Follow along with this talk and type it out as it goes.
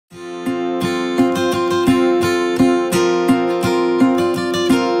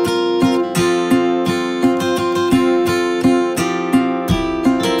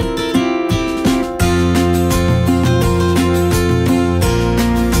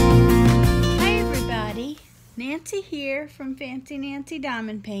Nancy here from Fancy Nancy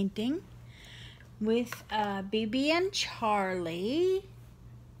Diamond Painting with BB and Charlie.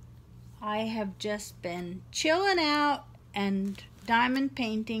 I have just been chilling out and diamond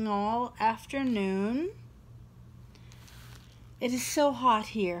painting all afternoon. It is so hot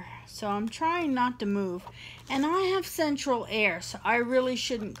here, so I'm trying not to move. And I have central air, so I really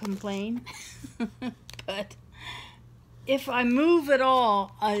shouldn't complain. But if I move at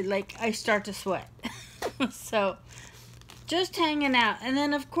all, I start to sweat. So just hanging out. And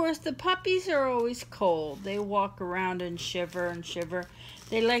then of course the puppies are always cold. They walk around and shiver and shiver.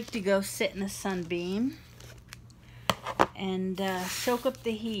 They like to go sit in a sunbeam and soak up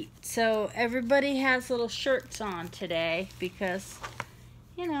the heat. So everybody has little shirts on today because,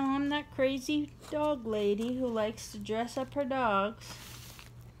 you know, I'm that crazy dog lady who likes to dress up her dogs.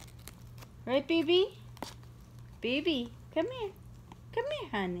 Right, BB? BB, come here. Come here,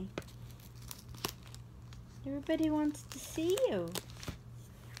 honey. Everybody wants to see you.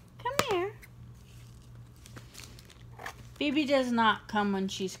 Come here. BB does not come when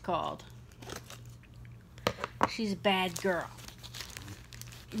she's called. She's a bad girl.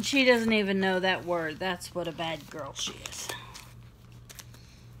 And she doesn't even know that word. That's what a bad girl she is.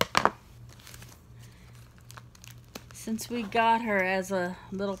 Since we got her as a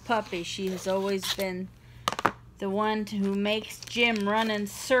little puppy, she has always been the one who makes Jim run in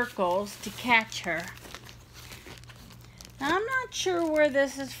circles to catch her. Now, I'm not sure where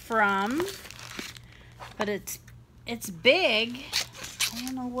this is from, but it's big. I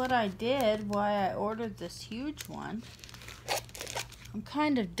don't know what I did, why I ordered this huge one. I'm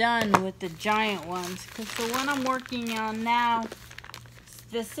kind of done with the giant ones because the one I'm working on now,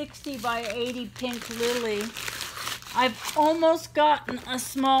 the 60 by 80 pink lily, I've almost gotten a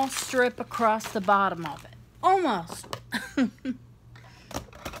small strip across the bottom of it. Almost.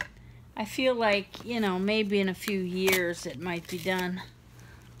 I feel like, you know, maybe in a few years it might be done.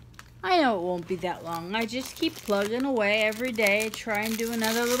 I know it won't be that long. I just keep plugging away every day, try and do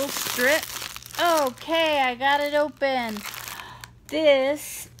another little strip. Okay, I got it open.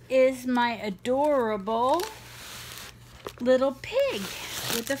 This is my adorable little pig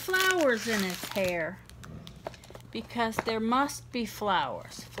with the flowers in its hair. Because there must be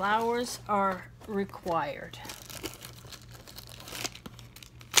flowers. Flowers are required.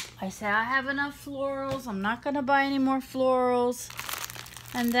 I say I have enough florals. I'm not going to buy any more florals.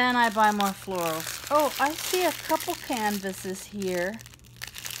 And then I buy more florals. Oh, I see a couple canvases here.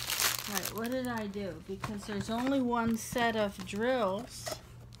 Right, what did I do? Because there's only one set of drills.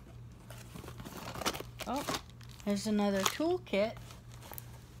 Oh, there's another toolkit.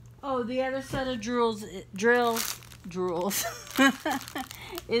 Oh, the other set of drills.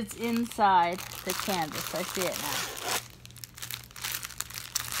 It's inside the canvas. I see it now.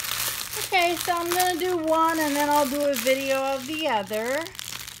 Okay, so I'm going to do one and then I'll do a video of the other.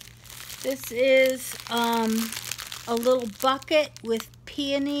 This is a little bucket with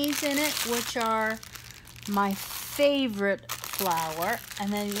peonies in it, which are my favorite flower.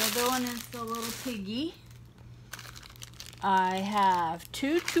 And then the other one is the little piggy. I have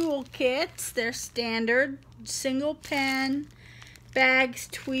two toolkits. They're standard, single pen, bags,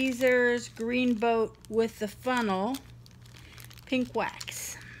 tweezers, green boat with the funnel, pink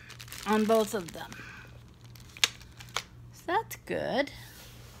wax on both of them. So that's good.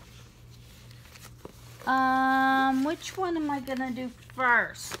 Which one am I gonna do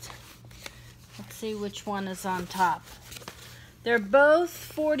first? Let's see which one is on top. They're both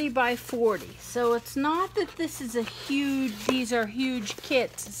 40 by 40. So it's not that this is these are huge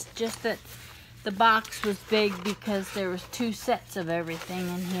kits. It's just that the box was big because there was two sets of everything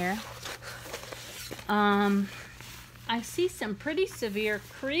in here. I see some pretty severe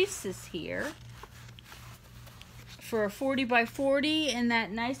creases here. For a 40 by 40 in that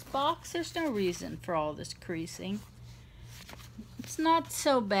nice box, there's no reason for all this creasing. It's not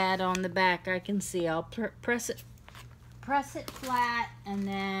so bad on the back, I can see. I'll press it flat and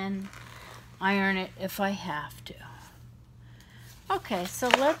then iron it if I have to. Okay, so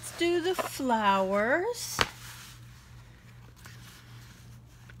let's do the flowers.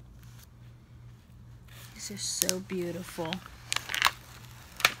 These are so beautiful.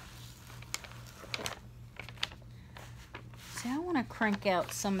 See, I want to crank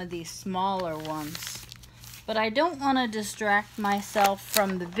out some of these smaller ones, but I don't want to distract myself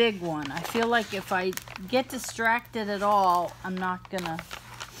from the big one. I feel like if I get distracted at all, I'm not going to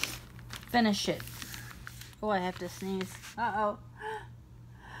finish it. Oh, I have to sneeze. Uh-oh.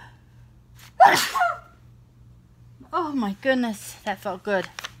 Oh my goodness, that felt good.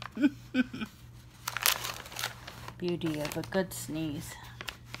 Beauty of a good sneeze.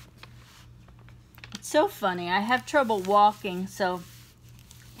 so funny. I have trouble walking, so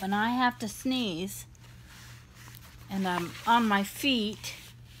when I have to sneeze and I'm on my feet,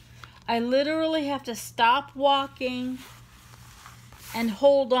 I literally have to stop walking and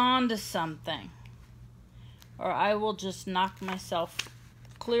hold on to something, or I will just knock myself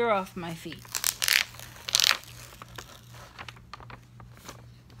clear off my feet.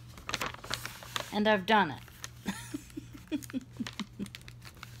 And I've done it.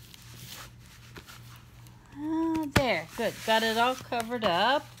 There, good. Got it all covered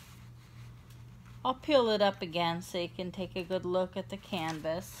up. I'll peel it up again so you can take a good look at the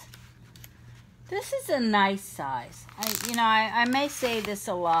canvas. This is a nice size. I may say this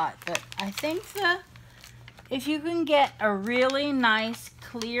a lot, but I think if you can get a really nice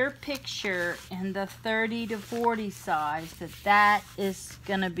clear picture in the 30 to 40 size, that is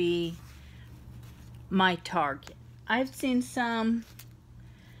gonna be my target. I've seen some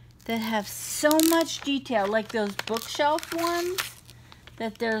that have so much detail, like those bookshelf ones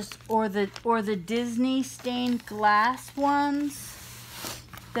that or the Disney stained glass ones,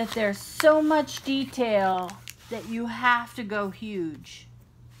 that there's so much detail that you have to go huge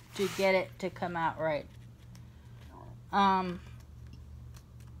to get it to come out right. I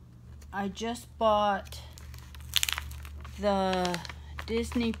just bought the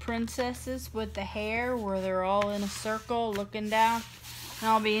Disney princesses with the hair where they're all in a circle looking down. And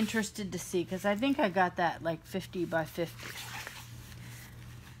I'll be interested to see, because I think I got that like 50 by 50.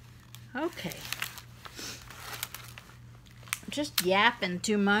 Okay. I'm just yapping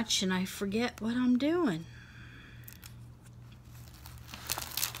too much and I forget what I'm doing.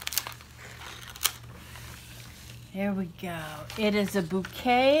 There we go. It is a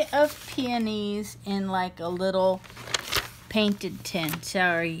bouquet of peonies in like a little painted tin.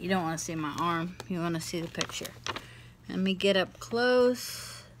 Sorry, you don't want to see my arm. You want to see the picture. Let me get up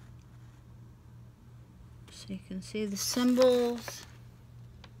close so you can see the symbols.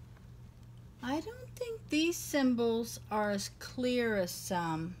 I don't think these symbols are as clear as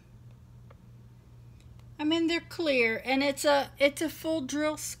some. I mean, they're clear, and it's a full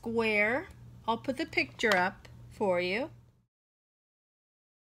drill square. I'll put the picture up for you.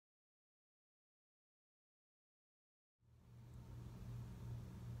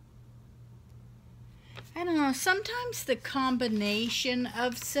 I don't know, sometimes the combination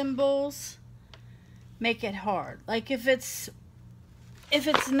of symbols make it hard. Like if it's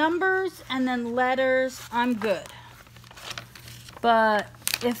numbers and then letters, I'm good. But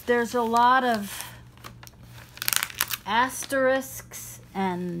if there's a lot of asterisks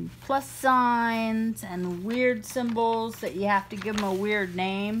and plus signs and weird symbols that you have to give them a weird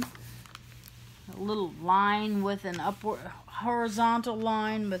name, a little line with an upward horizontal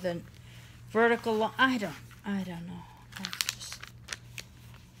line with a vertical line. I don't know.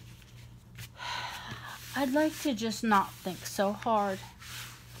 I'd like to just not think so hard.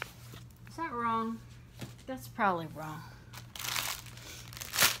 Is that wrong? That's probably wrong.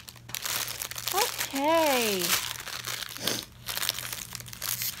 Okay.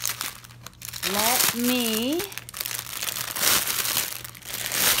 Let me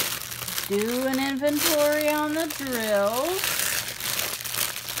do an inventory on the drills.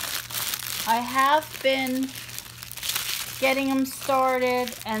 I have been getting them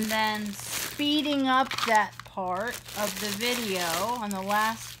started and then speeding up that part of the video on the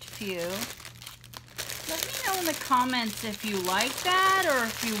last few. Let me know in the comments if you like that, or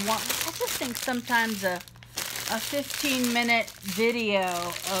if you want. I just think sometimes a 15-minute video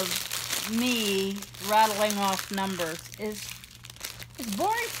of me rattling off numbers is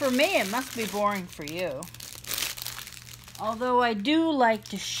boring for me. It must be boring for you. Although I do like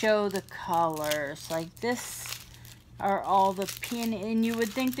to show the colors. Like this are all the peony, and you would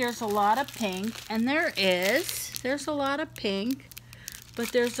think there's a lot of pink, and there is. There's a lot of pink,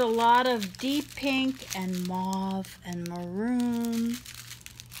 but there's a lot of deep pink and mauve and maroon.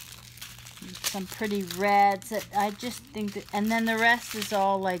 And some pretty reds that I just think that, and then the rest is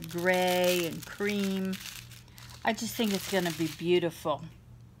all like gray and cream. I just think it's gonna be beautiful.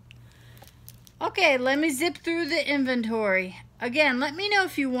 Okay, let me zip through the inventory. Again, let me know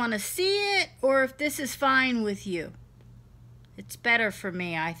if you want to see it or if this is fine with you. It's better for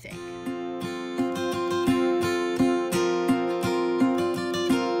me, I think.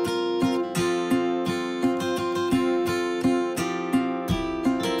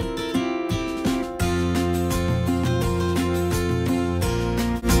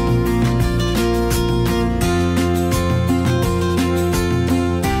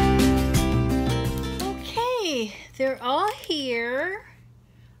 They're all here.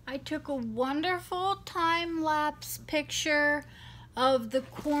 I took a wonderful time-lapse picture of the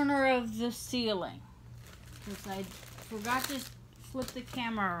corner of the ceiling. because I forgot to flip the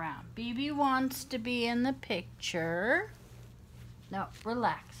camera around. BB wants to be in the picture. No,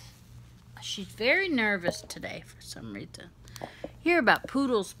 relax. She's very nervous today for some reason. Hear about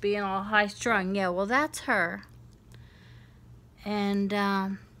poodles being all high-strung. Yeah, well, that's her. And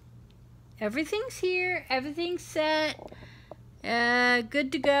everything's here. Everything's set.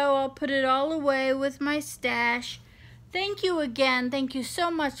 Good to go. I'll put it all away with my stash. Thank you again. Thank you so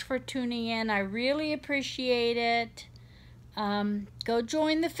much for tuning in. I really appreciate it. Go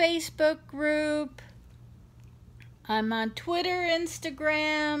join the Facebook group. I'm on Twitter,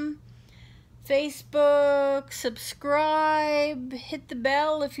 Instagram, Facebook. Subscribe. Hit the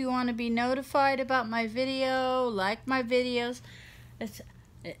bell if you want to be notified about my video. Like my videos.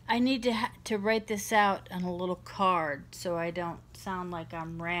 I need to write this out on a little card so I don't sound like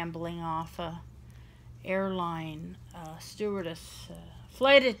I'm rambling off a airline stewardess,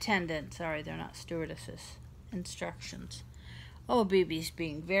 flight attendant. Sorry, they're not stewardesses. Instructions. Oh, BB's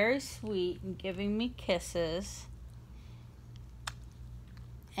being very sweet and giving me kisses.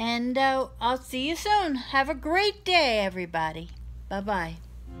 And I'll see you soon. Have a great day, everybody. Bye-bye.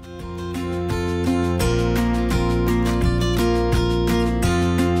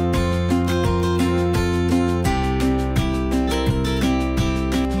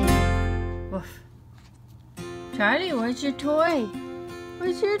 Woof. Charlie, where's your toy?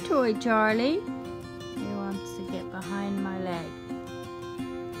 Where's your toy, Charlie? He wants to get behind my leg.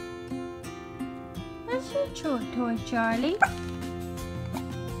 Where's your toy, Charlie?